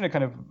like, imagine a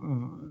kind of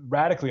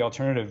radically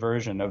alternative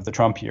version of the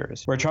Trump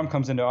years, where Trump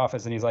comes into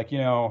office and he's like,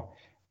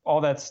 all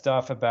that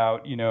stuff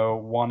about,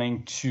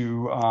 wanting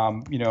to,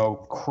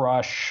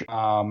 crush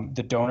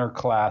the donor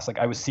class. Like,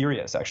 I was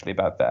serious actually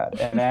about that.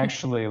 And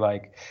actually,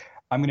 like,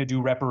 I'm going to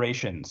do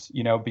reparations,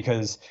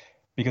 because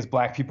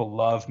Black people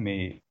love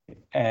me,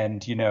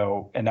 and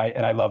and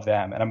I love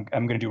them, and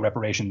I'm going to do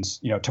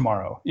reparations,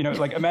 tomorrow.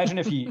 Like, imagine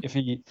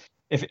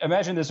if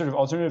imagine this sort of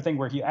alternative thing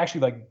where he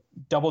actually like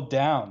doubled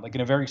down, like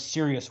in a very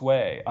serious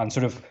way, on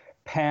sort of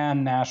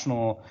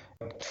pan-national,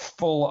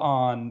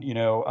 full-on,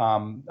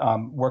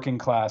 working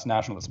class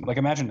nationalism. Like,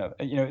 imagine that.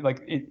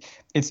 Like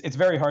it's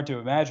very hard to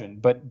imagine,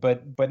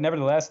 but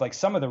nevertheless, like,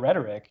 some of the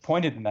rhetoric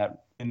pointed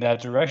in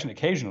that direction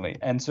occasionally.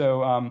 And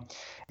so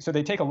so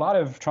they take a lot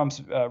of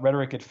Trump's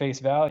rhetoric at face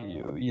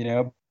value,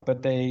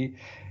 but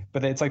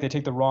it's like they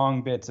take the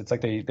wrong bits. It's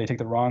like they take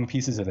the wrong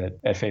pieces of it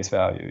at face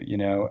value,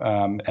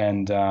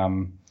 and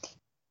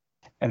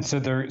so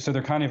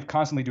they're kind of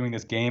constantly doing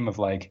this game of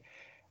like,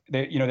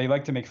 they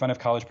like to make fun of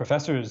college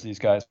professors, these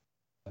guys,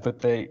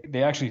 but they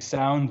actually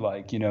sound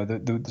like,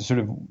 the sort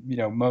of,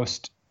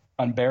 most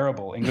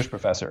unbearable English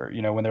professor,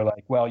 when they're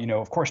like, well,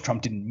 of course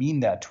Trump didn't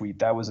mean that tweet.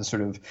 That was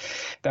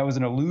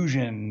an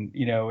illusion,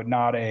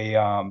 not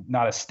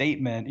a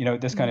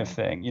statement, this kind of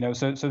thing,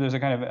 so there's a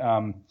kind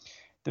of,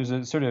 there's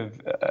a sort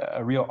of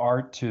a real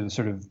art to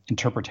sort of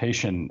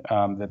interpretation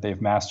that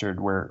they've mastered,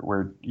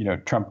 where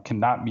Trump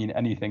cannot mean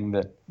anything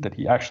that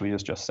he actually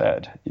has just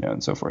said,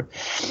 and so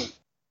forth.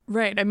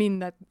 Right. I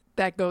mean,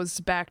 that goes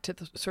back to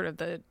the sort of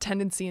the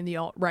tendency in the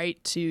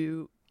alt-right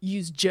to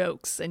use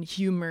jokes and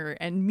humor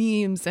and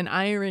memes and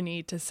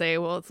irony to say,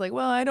 well, it's like,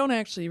 well, I don't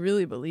actually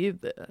really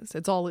believe this.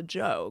 It's all a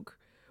joke.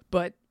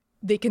 But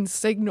they can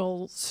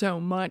signal so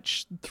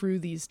much through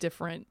these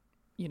different,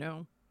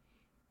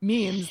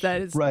 memes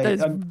that is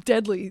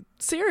deadly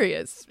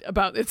serious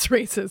about its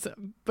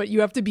racism. But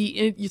you have to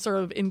be you sort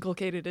of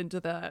inculcated into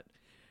that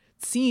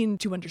scene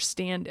to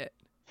understand it.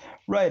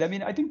 Right. I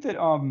mean, I think that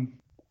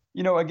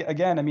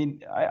again, I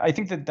mean, I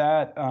think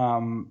that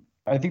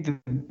I think that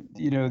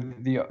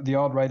the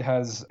alt-right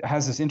has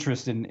this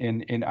interest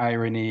in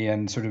irony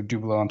and sort of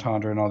double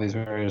entendre and all these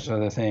various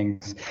other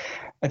things.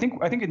 I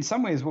think in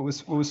some ways what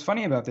was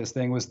funny about this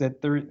thing was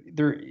that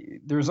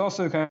there's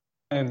also kind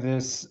of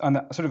this, on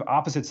the sort of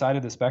opposite side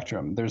of the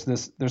spectrum, there's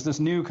this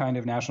new kind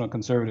of national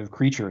conservative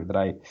creature that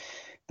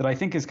I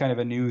think is kind of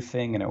a new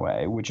thing in a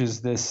way, which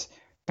is this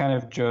kind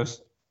of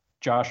just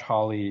Josh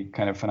Hawley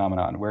kind of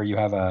phenomenon, where you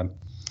have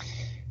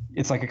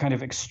it's like a kind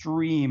of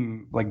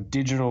extreme, like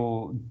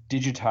digitized,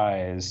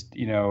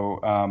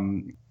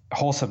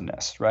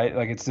 wholesomeness, right?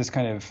 Like, it's this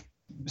kind of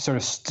sort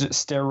of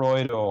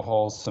steroidal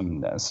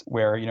wholesomeness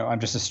where, I'm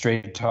just a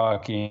straight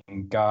talking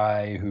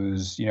guy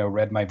who's,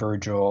 read my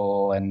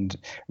Virgil and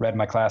read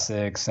my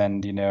classics,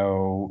 and,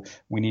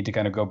 we need to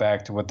kind of go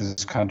back to what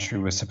this country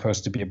was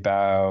supposed to be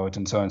about,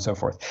 and so on and so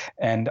forth.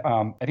 And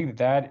I think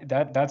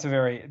that's a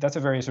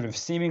very sort of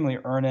seemingly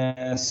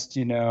earnest,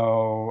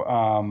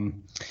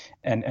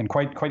 and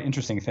quite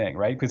interesting thing,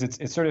 right? Because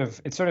it's sort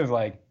of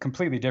like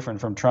completely different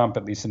from Trump,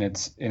 at least in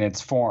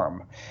its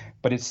form,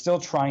 but it's still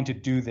trying to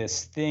do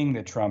this thing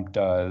that Trump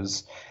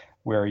does,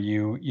 where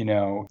you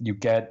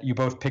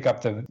both pick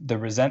up the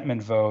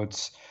resentment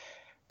votes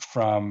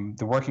from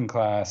the working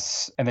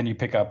class, and then you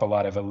pick up a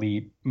lot of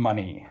elite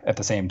money at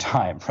the same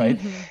time, right?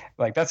 Mm-hmm.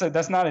 Like,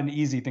 that's not an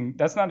easy thing.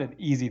 That's not an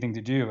easy thing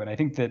to do, and I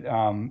think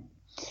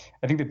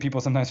that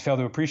people sometimes fail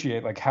to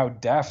appreciate, like, how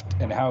deft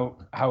and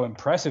how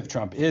impressive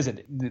Trump is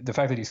at the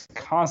fact that he's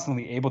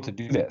constantly able to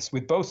do this,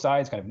 with both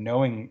sides kind of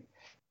knowing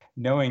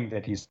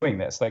that he's doing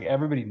this. Like,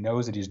 everybody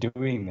knows that he's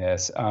doing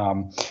this,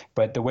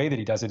 but the way that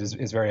he does it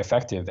is very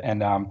effective.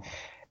 And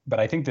but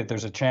I think that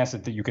there's a chance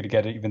that you could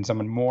get even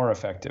someone more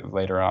effective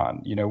later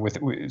on, with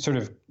sort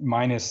of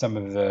minus some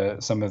of the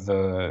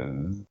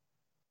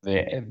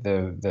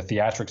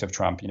theatrics of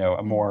Trump,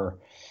 a more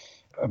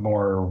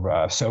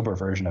sober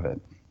version of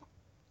it.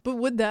 But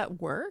would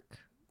that work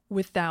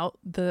without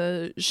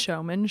the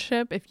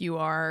showmanship, if you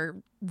are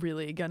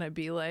really going to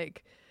be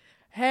like,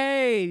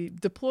 hey,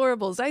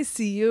 deplorables, I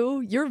see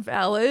you, you're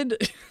valid,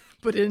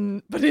 but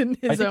in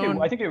his own...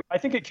 I think it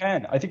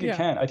can. I think it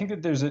can. I think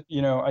that there's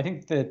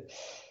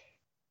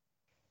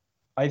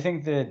I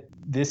think that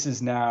this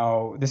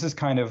is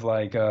kind of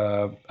like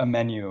a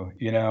menu,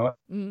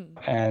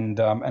 and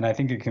I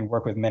think it can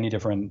work with many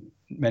different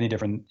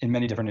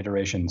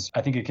iterations.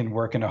 I think it can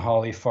work in a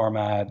Hawley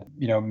format,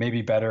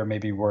 maybe better,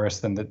 maybe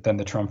worse than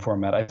the Trump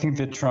format. I think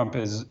that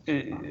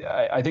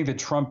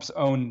Trump's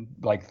own,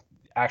 like,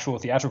 actual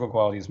theatrical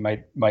qualities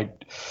might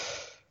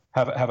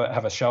have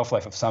a shelf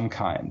life of some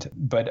kind,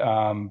 but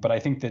I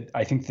think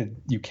that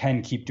you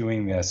can keep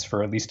doing this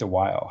for at least a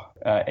while,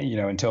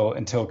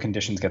 until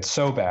conditions get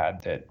so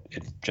bad that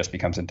it just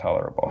becomes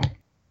intolerable.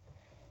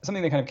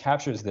 Something that kind of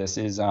captures this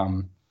is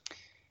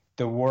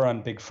the war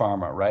on big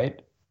pharma,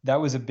 right?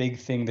 That was a big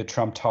thing that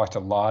Trump talked a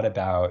lot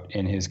about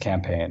in his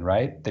campaign,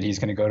 right? That he's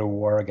going to go to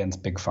war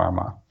against big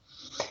pharma.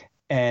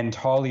 And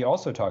Hawley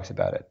also talks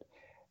about it.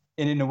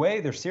 And in a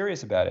way, they're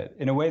serious about it.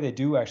 In a way, they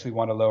do actually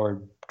want to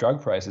lower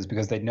drug prices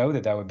because they know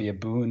that that would be a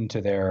boon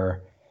to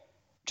their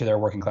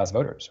working class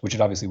voters, which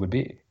it obviously would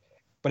be.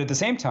 But at the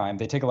same time,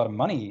 they take a lot of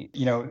money.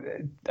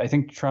 I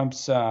think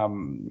Trump's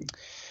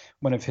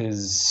one of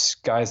his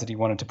guys that he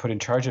wanted to put in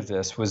charge of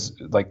this was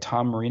like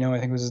Tom Marino, I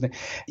think was his name.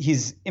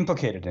 He's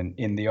implicated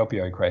in the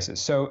opioid crisis.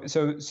 So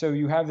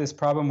you have this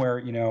problem where,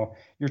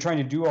 you're trying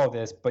to do all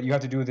this, but you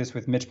have to do this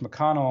with Mitch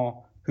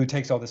McConnell, who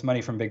takes all this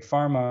money from big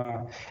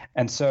pharma.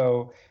 And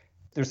so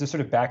there's this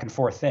sort of back and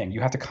forth thing.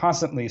 You have to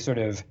constantly sort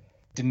of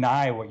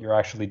deny what you're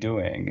actually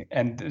doing.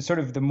 And sort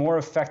of the more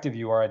effective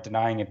you are at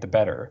denying it, the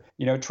better.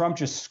 Trump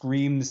just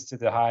screams to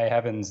the high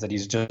heavens that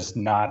he's just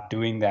not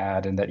doing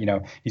that and that,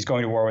 he's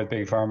going to war with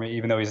big pharma,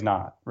 even though he's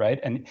not, right?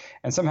 And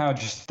somehow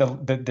just the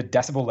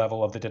decibel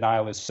level of the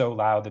denial is so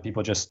loud that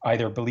people just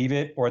either believe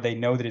it or they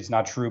know that it's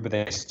not true, but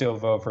they still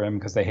vote for him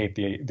because they hate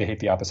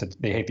the opposite.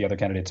 They hate the other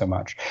candidate so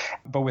much.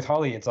 But with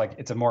Hawley, it's like,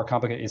 it's a more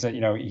complicated, it's that,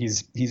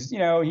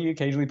 he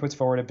occasionally puts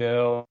forward a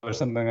bill or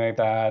something like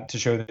that to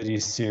show that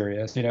he's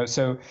serious,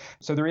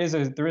 So there is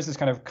this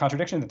kind of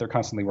contradiction that they're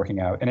constantly working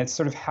out, and it's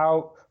sort of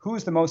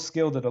who's the most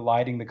skilled at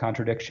eliding the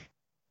contradiction.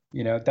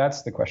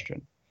 That's the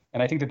question,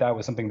 and I think that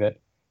was something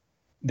that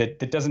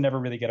doesn't ever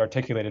really get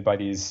articulated by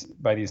these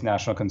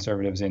national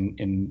conservatives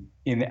in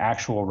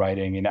actual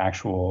writing, in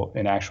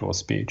actual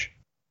speech.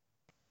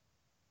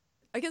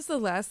 I guess the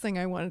last thing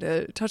I wanted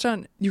to touch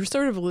on, you were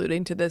sort of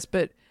alluding to this,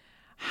 but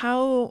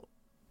how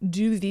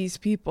do these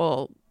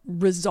people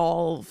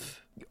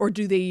resolve, or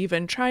do they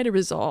even try to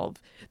resolve,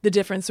 the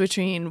difference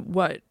between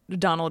what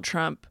Donald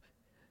Trump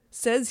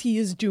says he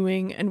is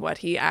doing and what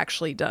he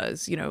actually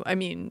does?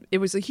 It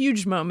was a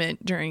huge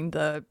moment during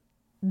the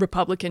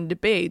Republican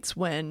debates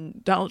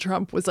when Donald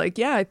Trump was like,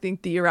 yeah, I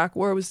think the Iraq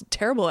war was a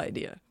terrible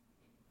idea.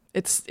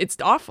 It's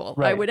awful.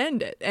 Right. I would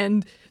end it.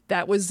 And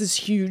that was this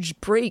huge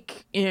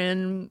break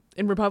in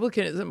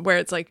Republicanism where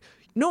it's like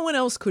no one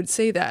else could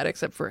say that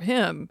except for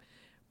him.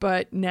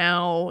 But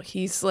now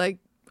he's like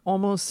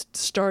almost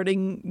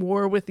starting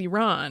war with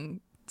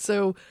Iran.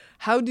 So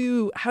how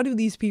do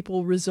these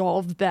people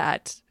resolve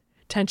that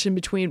tension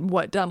between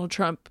what Donald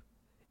Trump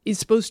is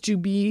supposed to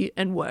be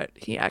and what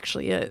he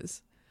actually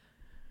is?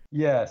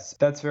 Yes,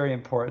 that's very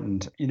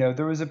important.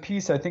 There was a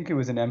piece, I think it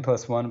was in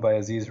N+1 by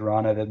Aziz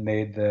Rana, that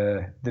made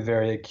the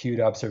very acute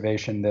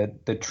observation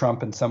that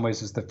Trump in some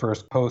ways is the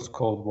first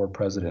post-Cold War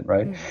president,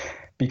 right? Mm.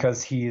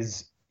 Because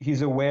he's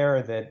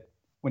aware that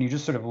when you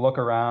just sort of look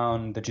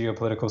around the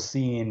geopolitical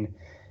scene,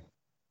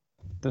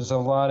 there's a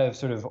lot of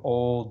sort of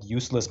old,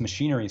 useless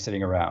machinery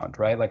sitting around,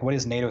 right? Like, what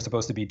is NATO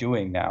supposed to be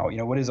doing now?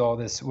 What is all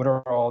this? What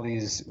are all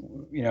these,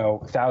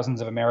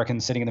 thousands of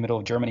Americans sitting in the middle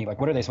of Germany? Like,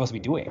 what are they supposed to be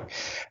doing?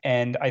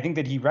 And I think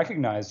that he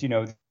recognized,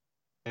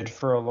 that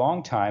for a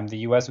long time, the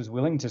U.S. was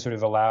willing to sort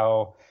of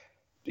allow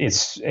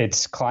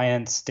its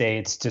client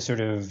states to sort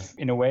of,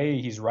 in a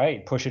way, he's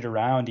right, push it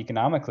around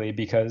economically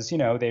because,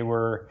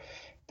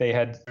 they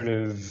had sort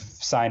of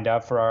signed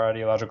up for our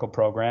ideological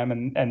program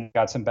and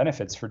got some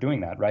benefits for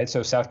doing that, right?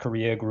 So South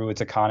Korea grew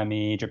its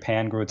economy,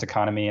 Japan grew its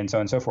economy, and so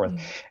on and so forth.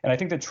 Mm-hmm. And I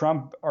think that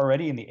Trump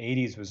already in the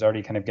 80s was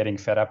already kind of getting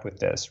fed up with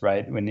this,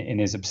 right? In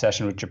his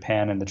obsession with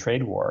Japan and the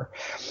trade war.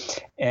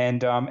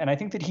 And I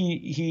think that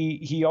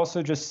he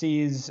also just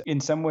sees in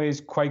some ways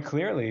quite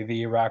clearly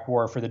the Iraq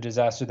war for the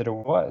disaster that it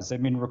was. I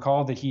mean,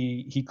 recall that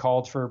he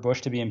called for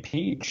Bush to be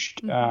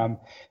impeached.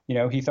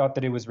 Mm-hmm. He thought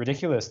that it was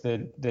ridiculous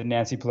that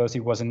Nancy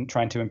Pelosi wasn't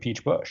trying to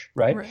impeach Bush,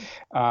 right?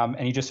 And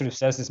he just sort of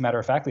says this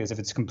matter-of-factly as if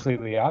it's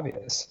completely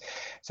obvious.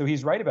 So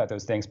he's right about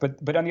those things.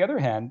 But on the other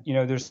hand,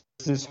 there's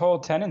this whole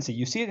tendency.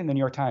 You see it in the New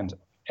York Times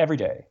every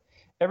day.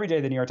 Every day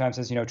the New York Times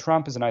says,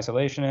 Trump is an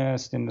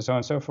isolationist and so on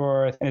and so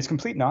forth. And it's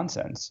complete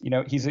nonsense.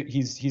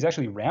 He's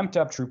actually ramped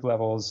up troop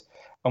levels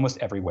almost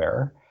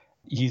everywhere.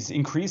 He's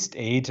increased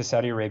aid to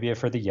Saudi Arabia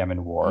for the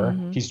Yemen war.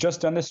 Mm-hmm. He's just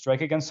done this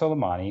strike against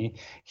Soleimani.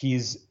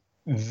 He's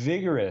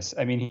vigorous.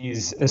 I mean,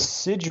 he's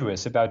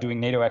assiduous about doing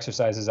NATO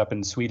exercises up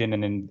in Sweden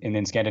and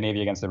in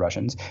Scandinavia against the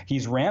Russians.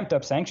 He's ramped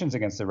up sanctions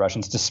against the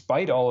Russians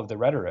despite all of the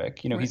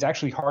rhetoric. Right. He's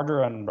actually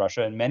harder on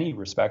Russia in many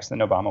respects than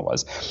Obama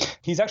was.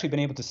 He's actually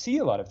been able to see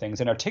a lot of things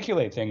and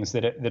articulate things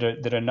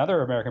that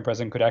another American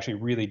president could actually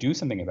really do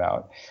something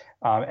about.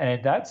 And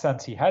in that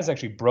sense, he has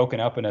actually broken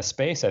up in a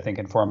space, I think,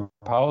 in foreign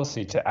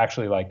policy to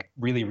actually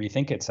really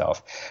rethink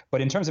itself.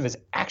 But in terms of his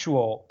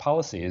actual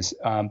policies,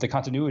 the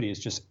continuity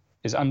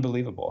is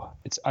unbelievable.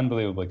 It's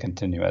unbelievably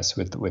continuous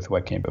with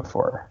what came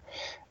before.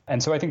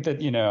 And so I think that,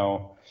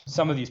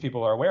 some of these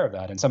people are aware of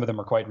that, and some of them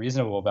are quite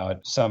reasonable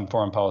about some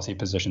foreign policy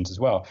positions as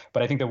well.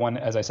 But I think that one,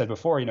 as I said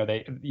before,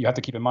 you have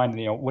to keep in mind,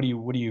 what do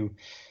you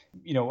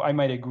I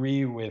might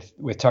agree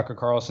with Tucker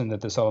Carlson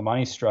that the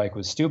Soleimani strike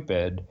was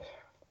stupid,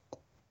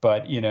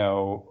 but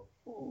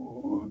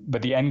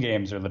the end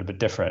games are a little bit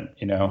different,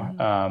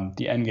 Mm-hmm.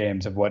 The end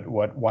games of what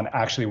one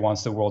actually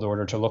wants the world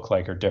order to look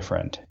like are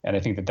different. And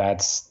I think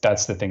that's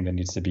the thing that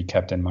needs to be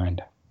kept in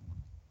mind.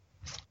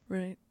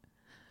 Right.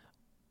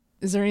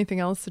 Is there anything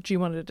else that you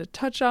wanted to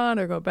touch on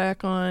or go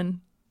back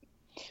on?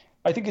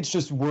 I think it's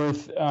just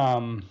worth,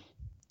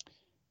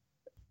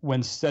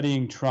 when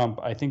studying Trump,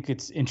 I think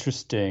it's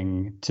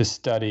interesting to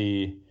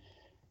study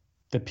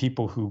the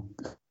people who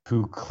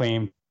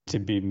claim to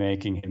be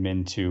making him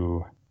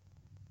into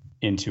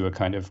a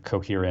kind of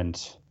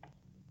coherent,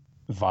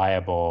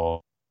 viable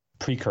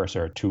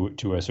precursor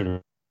to a sort of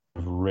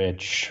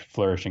rich,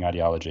 flourishing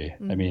ideology.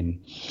 I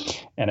mean,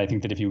 and I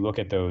think that if you look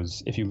to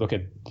those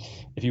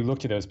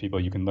people,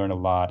 you can learn a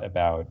lot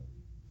about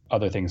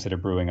other things that are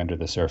brewing under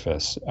the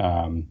surface.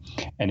 And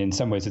in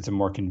some ways, it's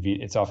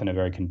often a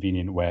very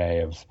convenient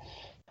way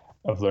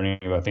of learning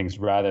about things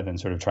rather than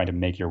sort of trying to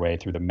make your way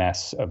through the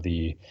mess of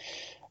the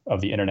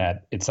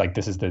internet. It's like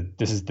this is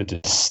the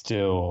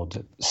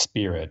distilled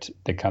spirit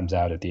that comes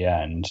out at the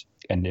end,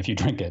 and if you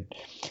drink it,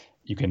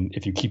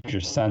 if you keep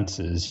your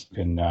senses,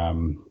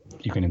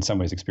 you can in some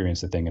ways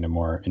experience the thing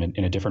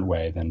in a different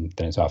way than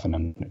is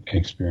often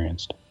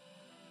experienced.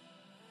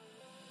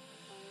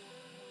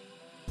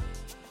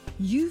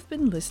 You've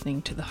been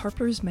listening to the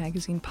Harper's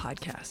Magazine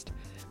podcast,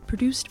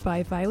 produced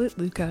by Violet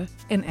Luca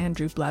and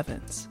Andrew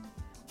Blevins.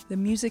 The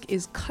music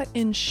is Cut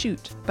and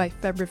Shoot by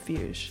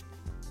Febrifuge.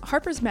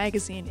 Harper's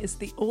Magazine is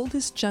the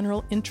oldest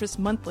general interest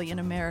monthly in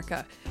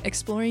America,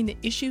 exploring the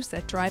issues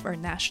that drive our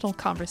national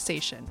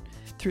conversation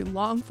through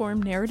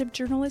long-form narrative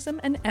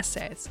journalism and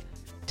essays.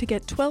 To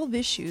get 12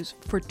 issues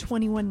for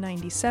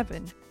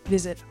 $21.97,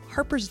 visit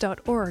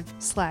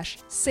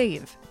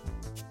harpers.org/save.